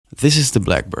This is the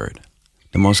blackbird,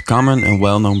 the most common and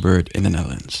well-known bird in the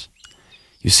Netherlands.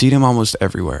 You see them almost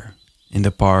everywhere, in the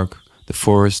park, the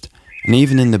forest, and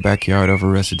even in the backyard of a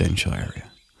residential area.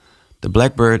 The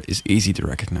blackbird is easy to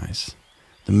recognize.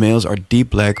 The males are deep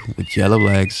black with yellow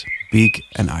legs, beak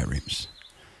and eye rims.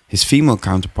 His female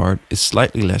counterpart is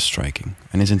slightly less striking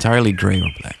and is entirely grey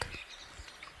or black.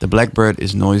 The blackbird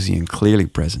is noisy and clearly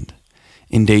present.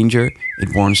 In danger,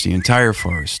 it warns the entire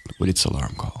forest with its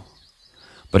alarm call.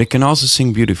 But it can also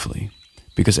sing beautifully,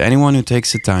 because anyone who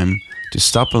takes the time to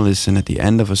stop and listen at the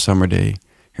end of a summer day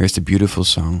hears the beautiful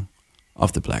song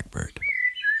of the blackbird.